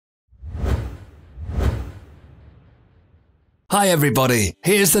Hi everybody,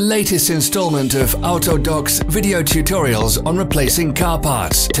 here's the latest installment of Autodoc's video tutorials on replacing car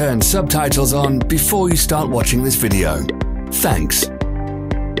parts. Turn subtitles on before you start watching this video. Thanks.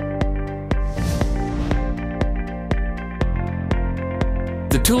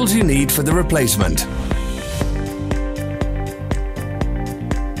 The tools you need for the replacement.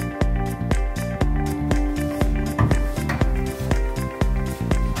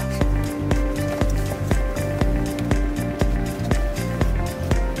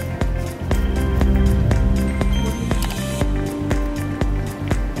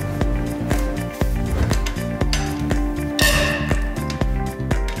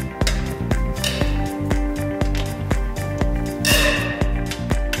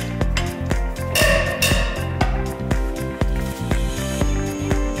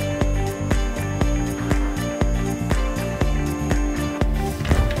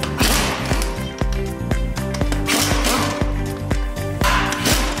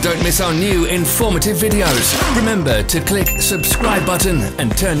 Don't miss our new informative videos. Remember to click subscribe button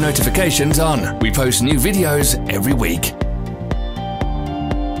and turn notifications on. We post new videos every week.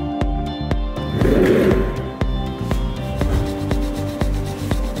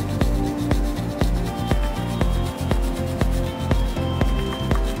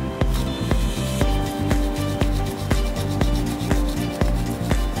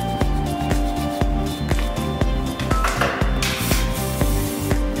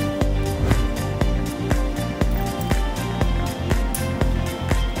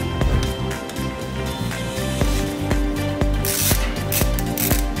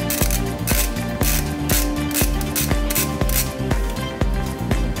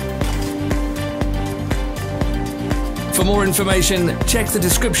 For more information, check the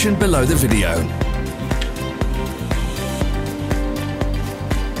description below the video.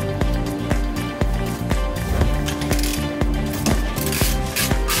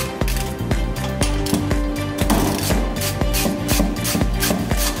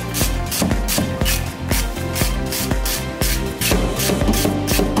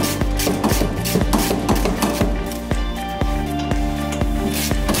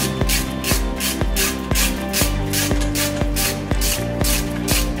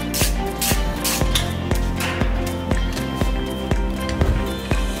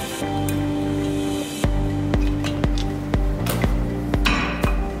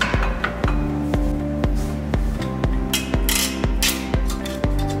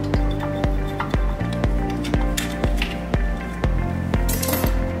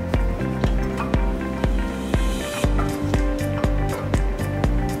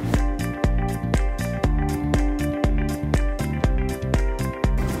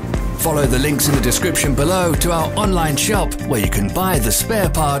 Follow the links in the description below to our online shop where you can buy the spare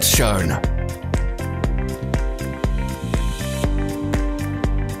parts shown.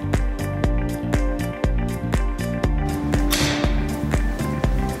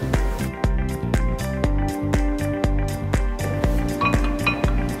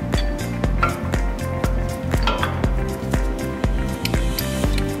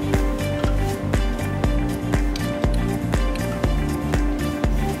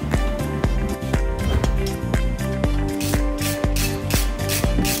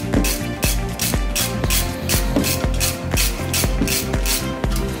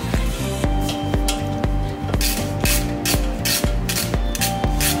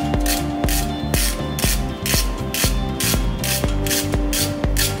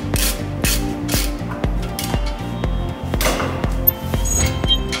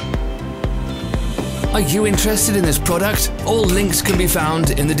 Are you interested in this product? All links can be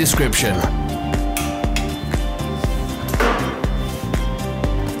found in the description.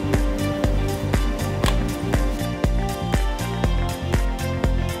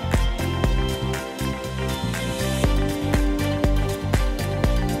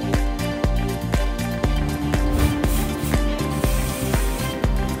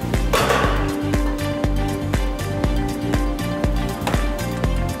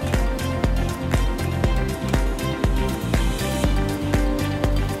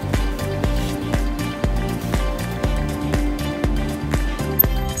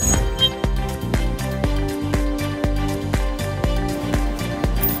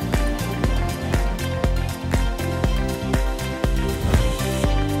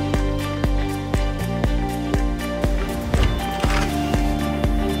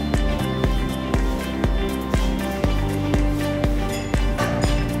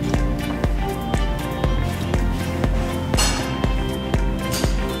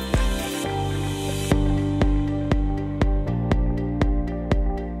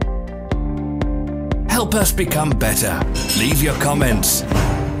 Help us become better. Leave your comments.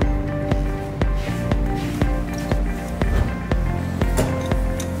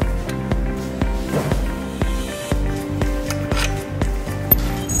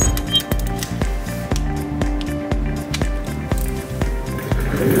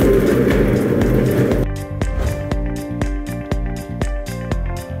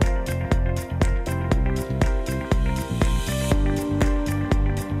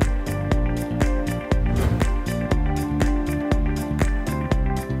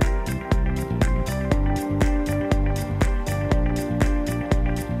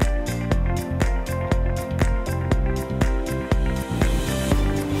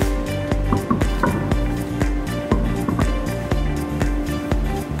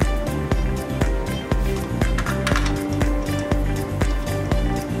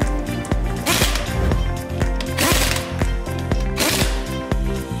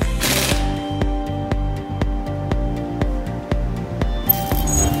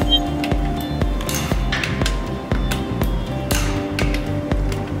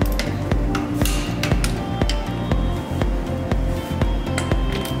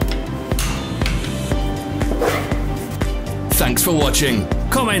 Thanks for watching.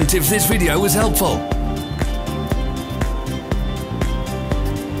 Comment if this video was helpful.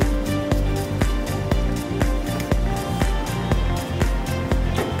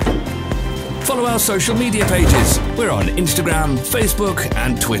 Follow our social media pages. We're on Instagram, Facebook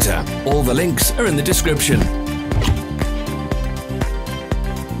and Twitter. All the links are in the description.